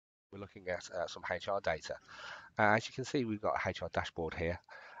looking at some HR data. As you can see, we've got a HR dashboard here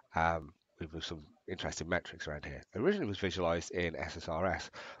um, with some interesting metrics around here. Originally, it was visualized in SSRS,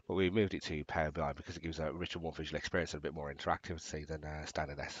 but we moved it to Power BI because it gives a richer, more visual experience and a bit more interactivity than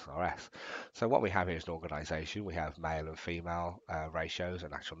standard SSRS. So what we have here is an organization. We have male and female ratios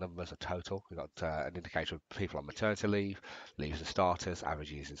and actual numbers of total. We've got an indicator of people on maternity leave, leaves and starters,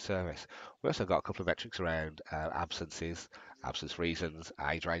 average years in service. We also got a couple of metrics around absences, absence reasons,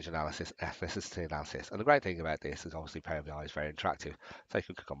 age range analysis, ethnicity analysis. And the great thing about this is obviously Power BI is very interactive. So you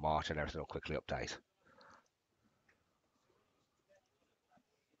can click on March and everything will quickly update.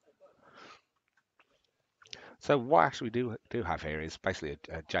 So what actually we do have here is basically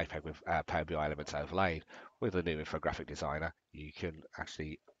a JPEG with Power BI elements overlaid. With the new infographic designer, you can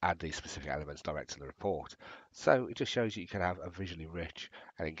actually add these specific elements direct to the report. So it just shows you can have a visually rich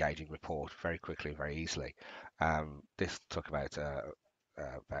and engaging report very quickly and very easily. This took about an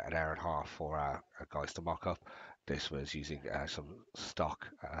hour and a half for our guys to mock up. This was using some stock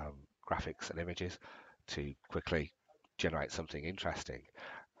graphics and images to quickly generate something interesting.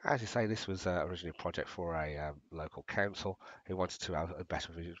 As you say, this was originally a project for a local council who wanted to have a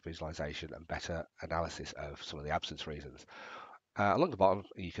better visualization and better analysis of some of the absence reasons. Along the bottom,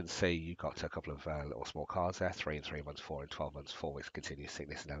 you can see you've got a couple of little small cards there, 3 and 3 months, 4 and 12 months, 4 weeks continuous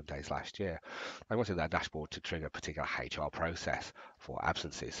sickness, and 11 days last year. I wanted that dashboard to trigger a particular HR process for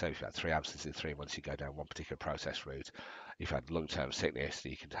absences. So if you had 3 absences in 3 months, you go down one particular process route. If you had long-term sickness,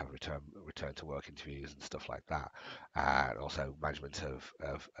 you can have return to work interviews and stuff like that. And also management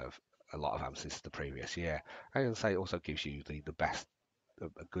of a lot of absences the previous year. And as I say, it also gives you the best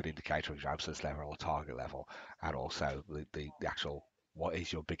a good indicator of your absence level or target level, and also the actual what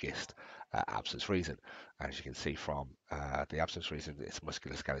is your biggest absence reason. As you can see from the absence reason, it's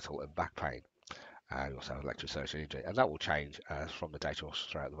musculoskeletal and back pain, and also electrosurgery injury, and that will change from the data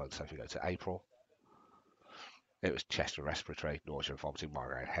throughout the month. So if you go to April, it was chest and respiratory, nausea and vomiting,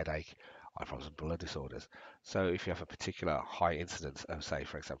 migraine, headache, eye problems and blood disorders. So if you have a particular high incidence of, say,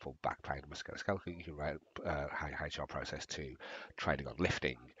 for example, back pain, musculoskeletal, you can rate HR process to training on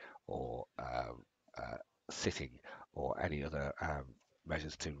lifting or uh, sitting or any other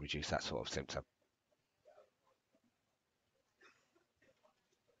measures to reduce that sort of symptom.